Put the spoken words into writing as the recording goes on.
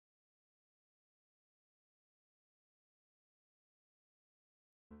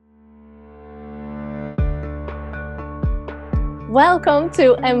Welcome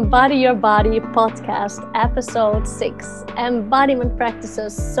to Embody Your Body podcast, episode 6. Embodiment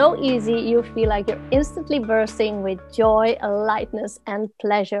practices so easy you feel like you're instantly bursting with joy, lightness, and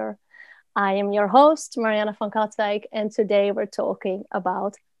pleasure. I am your host, Marianne van Katwijk, and today we're talking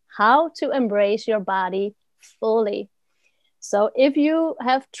about how to embrace your body fully. So if you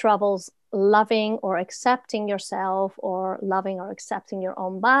have troubles loving or accepting yourself or loving or accepting your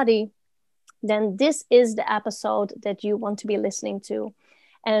own body, then this is the episode that you want to be listening to.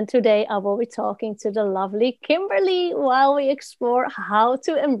 And today I will be talking to the lovely Kimberly while we explore how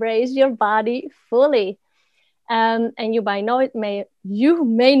to embrace your body fully. And you may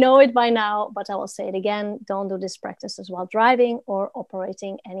know it by now, but I will say it again. Don't do this practices while driving or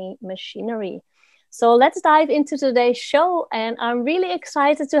operating any machinery. So let's dive into today's show. And I'm really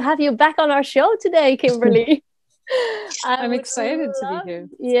excited to have you back on our show today, Kimberly. I'm excited to be here.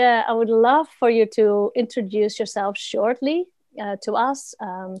 Yeah, I would love for you to introduce yourself shortly to us,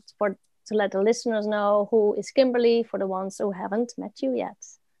 to let the listeners know who is Kimberly for the ones who haven't met you yet.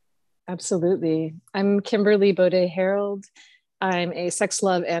 Absolutely. I'm Kimberly Baudet-Harold. I'm a sex,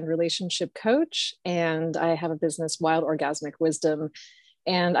 love, and relationship coach, and I have a business, Wild Orgasmic Wisdom,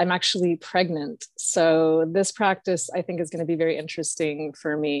 and I'm actually pregnant. So this practice, I think, is going to be very interesting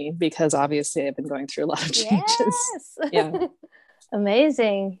for me because obviously I've been going through a lot of changes. Yes. Yeah.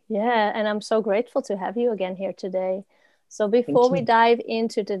 Amazing. Yeah. And I'm so grateful to have you again here today. So before we dive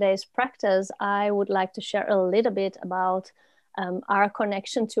into today's practice, I would like to share a little bit about our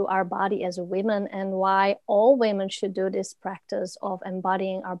connection to our body as women and why all women should do this practice of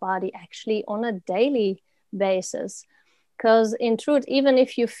embodying our body actually on a daily basis. Because in truth, even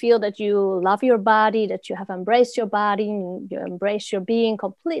if you feel that you love your body, that you have embraced your body, you embrace your being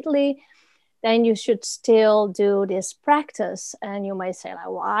completely, then you should still do this practice. And you might say, like,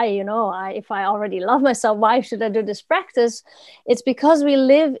 why? If I already love myself, why should I do this practice? It's because we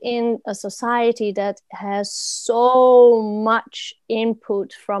live in a society that has so much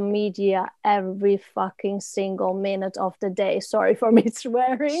input from media every fucking single minute of the day. Sorry for me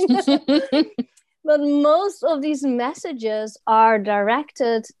swearing. But most of these messages are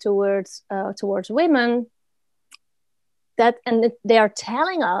directed towards women, and they are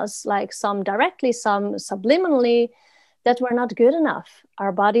telling us, like some directly, some subliminally, that we're not good enough.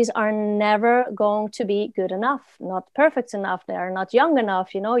 Our bodies are never going to be good enough, not perfect enough. They are not young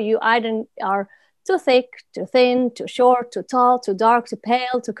enough. You either are too thick, too thin, too short, too tall, too dark, too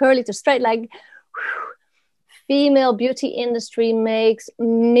pale, too curly, too straight. Female beauty industry makes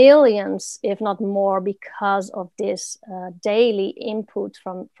millions, if not more, because of this daily input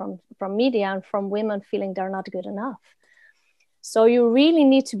from media and from women feeling they're not good enough. So you really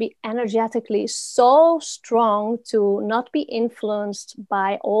need to be energetically so strong to not be influenced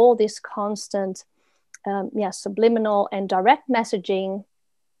by all this constant subliminal and direct messaging,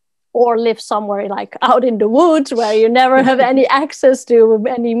 or live somewhere like out in the woods where you never have any access to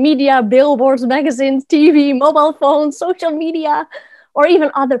any media, billboards, magazines, TV, mobile phones, social media, or even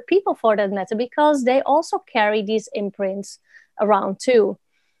other people for that matter, because they also carry these imprints around too.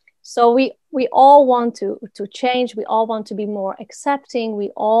 So we all want to change. We all want to be more accepting.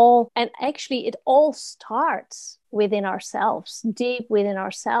 And actually it all starts within ourselves, deep within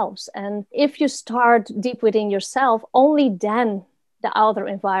ourselves. And if you start deep within yourself, only then the outer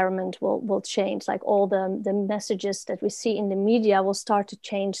environment will change. Like all the messages that we see in the media will start to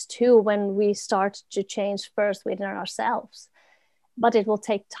change too when we start to change first within ourselves. But it will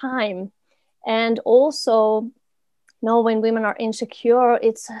take time. And also, when women are insecure,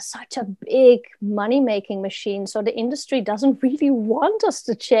 it's such a big money-making machine. So the industry doesn't really want us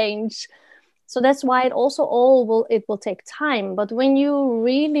to change. So that's why it will take time. But when you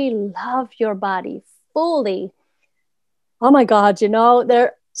really love your body fully, oh my God,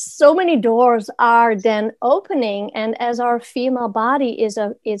 there so many doors are then opening. And as our female body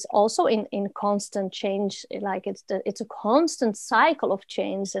is also in constant change, like it's a constant cycle of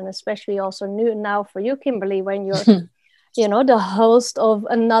change. And especially also now for you, Kimberly, when you're the host of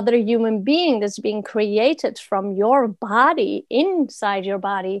another human being that's being created from your body, inside your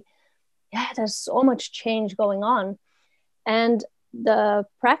body. Yeah, there's so much change going on. And the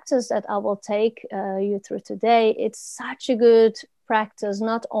practice that I will take you through today, it's such a good practice,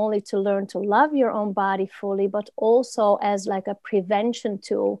 not only to learn to love your own body fully, but also as like a prevention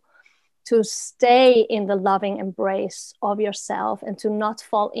tool to stay in the loving embrace of yourself and to not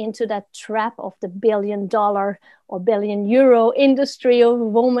fall into that trap of the $1 billion or €1 billion industry of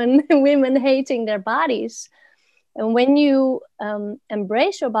women hating their bodies. And when you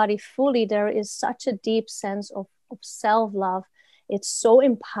embrace your body fully, there is such a deep sense of self-love. It's so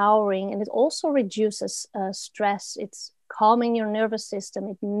empowering, and it also reduces stress. It's calming your nervous system.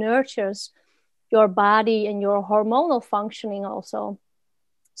 It nurtures your body and your hormonal functioning also.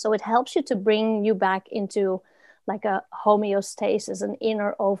 So it helps you to bring you back into like a homeostasis, an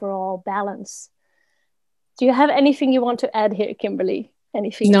inner overall balance. Do you have anything you want to add here, Kimberly?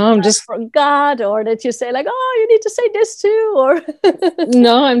 Anything No, I'm just forgot, or that you say like, oh, you need to say this too, or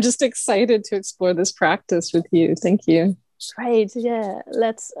no, I'm just excited to explore this practice with you. Thank you. Great, yeah.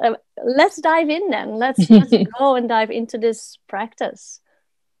 Let's dive in then. Let's go and dive into this practice.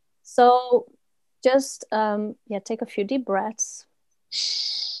 So, just take a few deep breaths.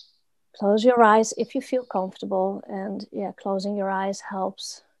 Close your eyes if you feel comfortable, and closing your eyes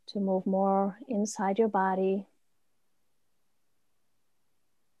helps to move more inside your body.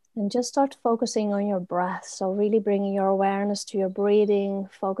 And just start focusing on your breath. So really bringing your awareness to your breathing,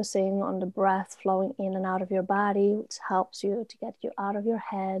 focusing on the breath flowing in and out of your body, which helps you to get you out of your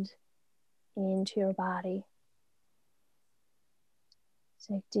head, into your body.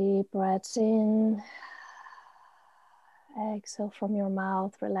 Take deep breaths in. Exhale from your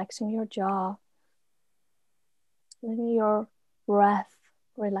mouth, relaxing your jaw. Letting your breath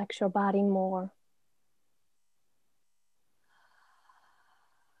relax your body more.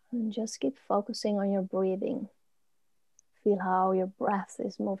 And just keep focusing on your breathing. Feel how your breath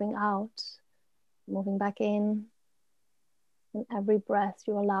is moving out, moving back in. And every breath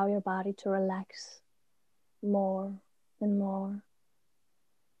you allow your body to relax more and more.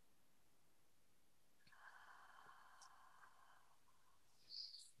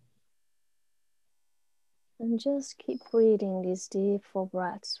 And just keep breathing these deep full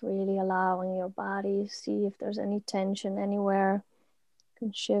breaths, really allowing your body, see if there's any tension anywhere. You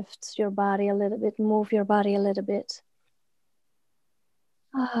can shift your body a little bit, move your body a little bit.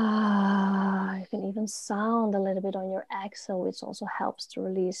 You can even sound a little bit on your exhale, which also helps to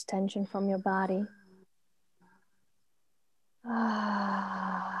release tension from your body.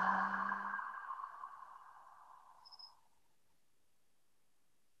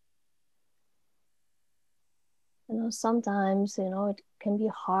 Sometimes, it can be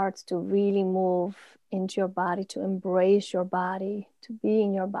hard to really move into your body, to embrace your body, to be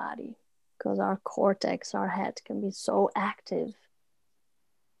in your body, because our cortex, our head, can be so active.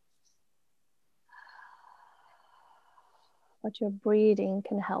 But your breathing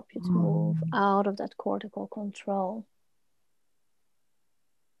can help you to move out of that cortical control.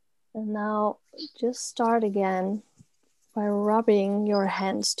 And now just start again by rubbing your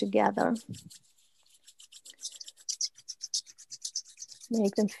hands together.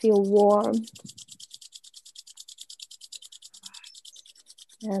 Make them feel warm.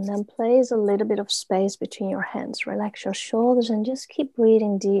 And then place a little bit of space between your hands. Relax your shoulders and just keep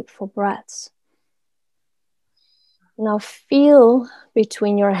breathing deep for breaths. Now feel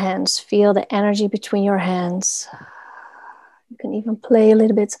between your hands. Feel the energy between your hands. You can even play a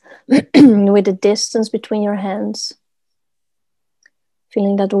little bit with the distance between your hands.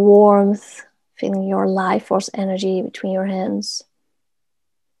 Feeling that warmth. Feeling your life force energy between your hands.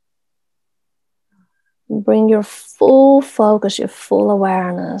 Bring your full focus, your full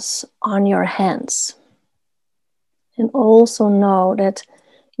awareness on your hands. And also know that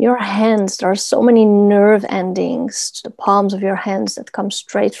your hands, there are so many nerve endings to the palms of your hands that come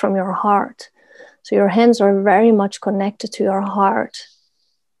straight from your heart. So your hands are very much connected to your heart.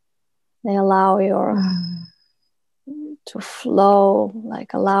 They allow to flow,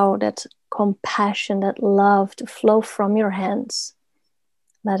 like allow that compassion, that love to flow from your hands.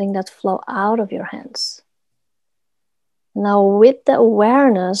 Letting that flow out of your hands. Now with the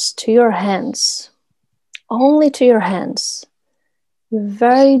awareness to your hands, only to your hands, you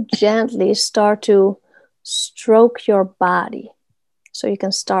very gently start to stroke your body. So you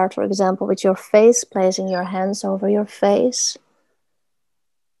can start, for example, with your face, placing your hands over your face.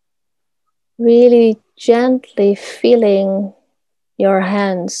 Really gently feeling your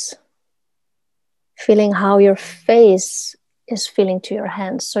hands, feeling how your face is feeling to your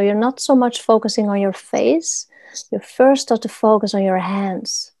hands. So you're not so much focusing on your face. You first start to focus on your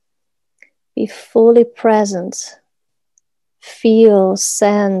hands. Be fully present. Feel,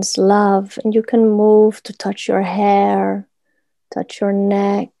 sense, love. And you can move to touch your hair, touch your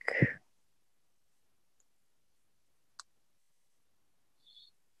neck.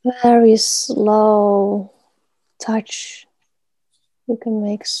 Very slow touch. You can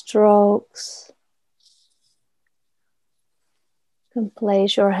make strokes. You can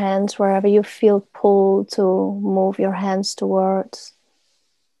place your hands wherever you feel pulled to move your hands towards.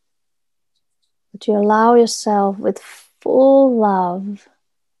 But you allow yourself with full love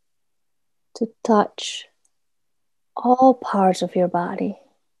to touch all parts of your body.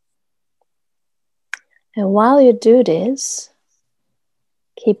 And while you do this,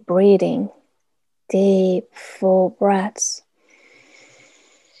 keep breathing deep, full breaths.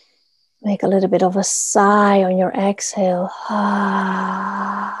 Make a little bit of a sigh on your exhale.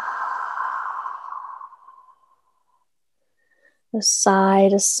 The sigh,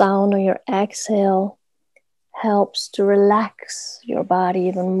 the sound on your exhale helps to relax your body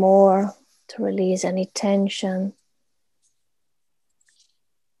even more, to release any tension.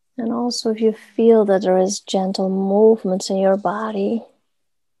 And also if you feel that there is gentle movements in your body,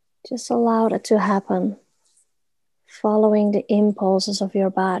 just allow that to happen, following the impulses of your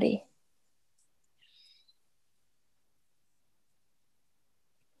body.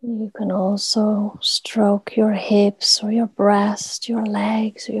 You can also stroke your hips or your breast, your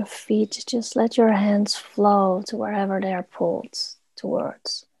legs or your feet. Just let your hands flow to wherever they are pulled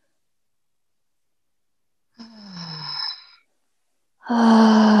towards.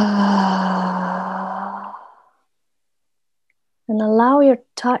 And allow your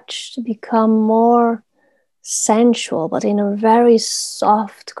touch to become more sensual, but in a very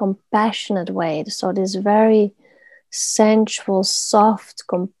soft, compassionate way. So this very sensual, soft,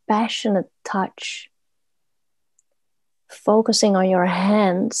 compassionate touch, focusing on your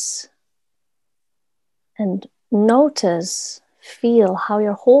hands, and notice, feel how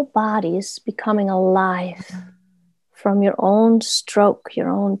your whole body is becoming alive from your own stroke, your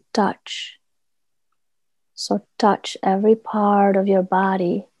own touch. So touch every part of your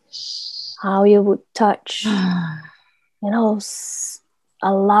body, how you would touch,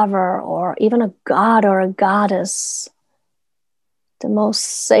 a lover or even a god or a goddess, the most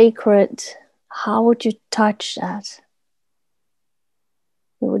sacred. How would you touch that?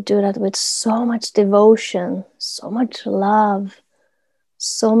 You would do that with so much devotion, so much love,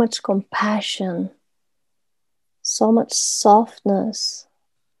 so much compassion, so much softness,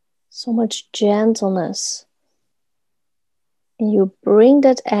 so much gentleness. And you bring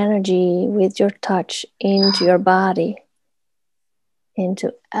that energy with your touch into your body,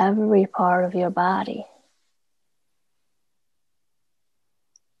 into every part of your body.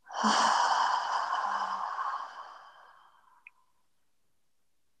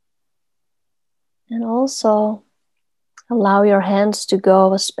 And also allow your hands to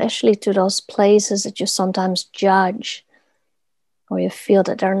go, especially to those places that you sometimes judge or you feel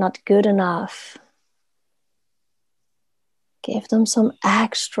that they're not good enough. Give them some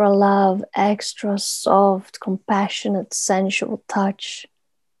extra love, extra soft, compassionate, sensual touch.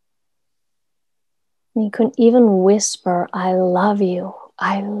 And you can even whisper, I love you,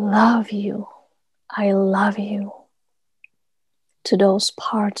 I love you, I love you, to those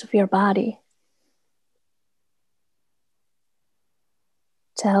parts of your body.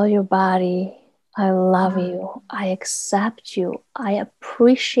 Tell your body, I love you, I accept you, I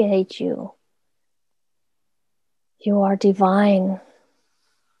appreciate you. You are divine.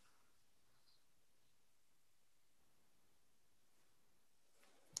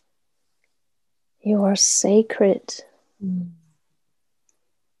 You are sacred.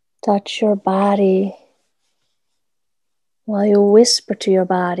 Touch your body while you whisper to your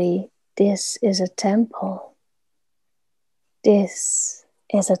body, this is a temple. This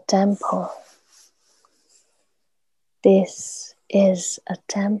is a temple. This is a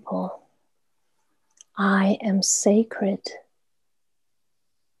temple. I am sacred.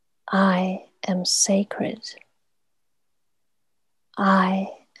 I am sacred. I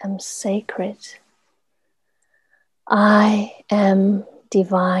am sacred. I am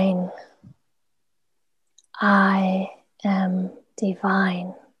divine. I am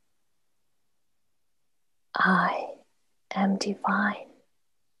divine. I am divine.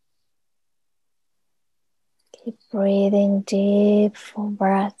 Keep breathing deep, full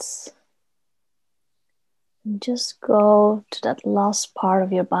breaths. And just go to that last part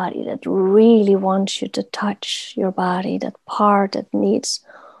of your body that really wants you to touch your body, that part that needs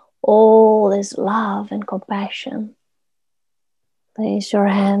all this love and compassion. Place your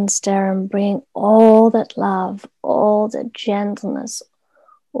hands there and bring all that love, all that gentleness,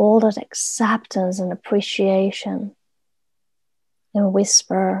 all that acceptance and appreciation. And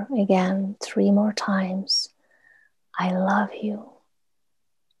whisper again 3 more times, I love you,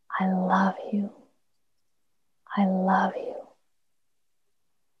 I love you, I love you.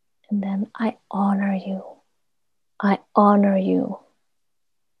 And then I honor you, I honor you,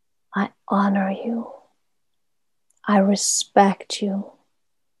 I honor you, I respect you,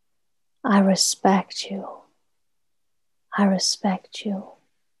 I respect you, I respect you.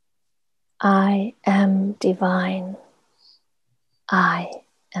 I am divine. I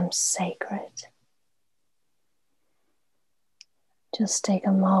am sacred. Just take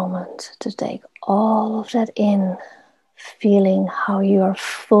a moment to take all of that in, feeling how you are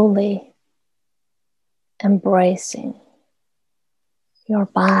fully embracing your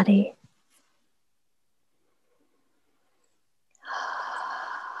body.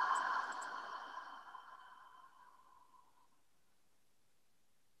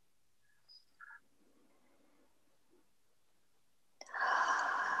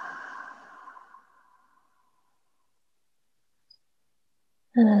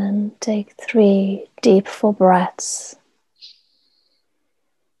 And then take 3 deep full breaths.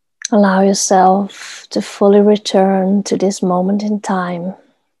 Allow yourself to fully return to this moment in time.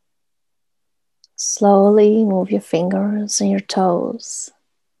 Slowly move your fingers and your toes.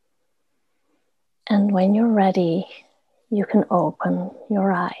 And when you're ready, you can open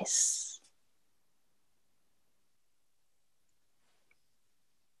your eyes.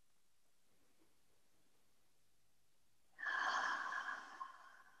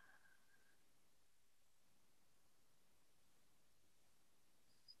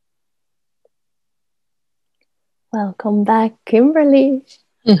 Welcome back, Kimberly.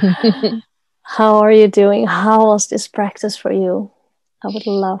 How are you doing? How was this practice for you? I would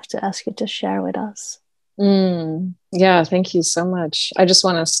love to ask you to share with us. Yeah, thank you so much. I just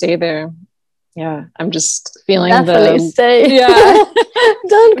want to stay there. Yeah, I'm just feeling Definitely stay. Yeah.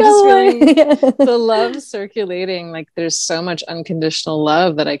 Don't go away. The love circulating. Like there's so much unconditional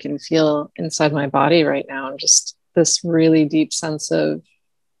love that I can feel inside my body right now. And just this really deep sense of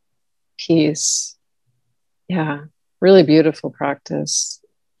peace. Yeah, really beautiful practice.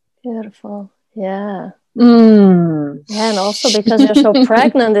 Beautiful. Yeah. Yeah, and also because you're so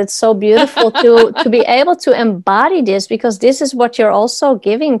pregnant, it's so beautiful to be able to embody this, because this is what you're also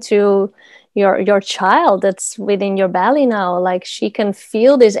giving to your child that's within your belly now. Like she can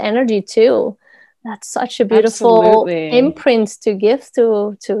feel this energy too. That's such a beautiful imprint to give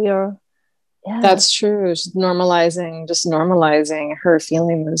to your. Yeah, that's true. Just normalizing her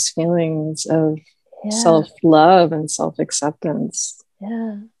feeling those feelings of self-love and self-acceptance.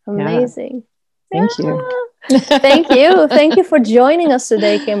 Yeah, amazing. Thank you. Thank you. Thank you for joining us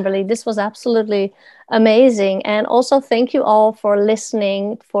today, Kimberly. This was absolutely amazing. And also thank you all for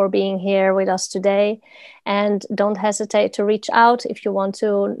listening, for being here with us today. And don't hesitate to reach out if you want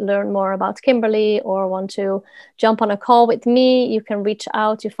to learn more about Kimberly or want to jump on a call with me. You can reach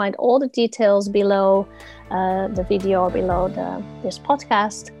out. You find all the details below the video or below this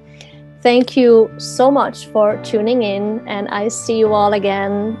podcast. Thank you so much for tuning in, and I see you all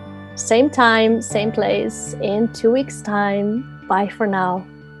again, same time, same place, in 2 weeks' time. Bye for now.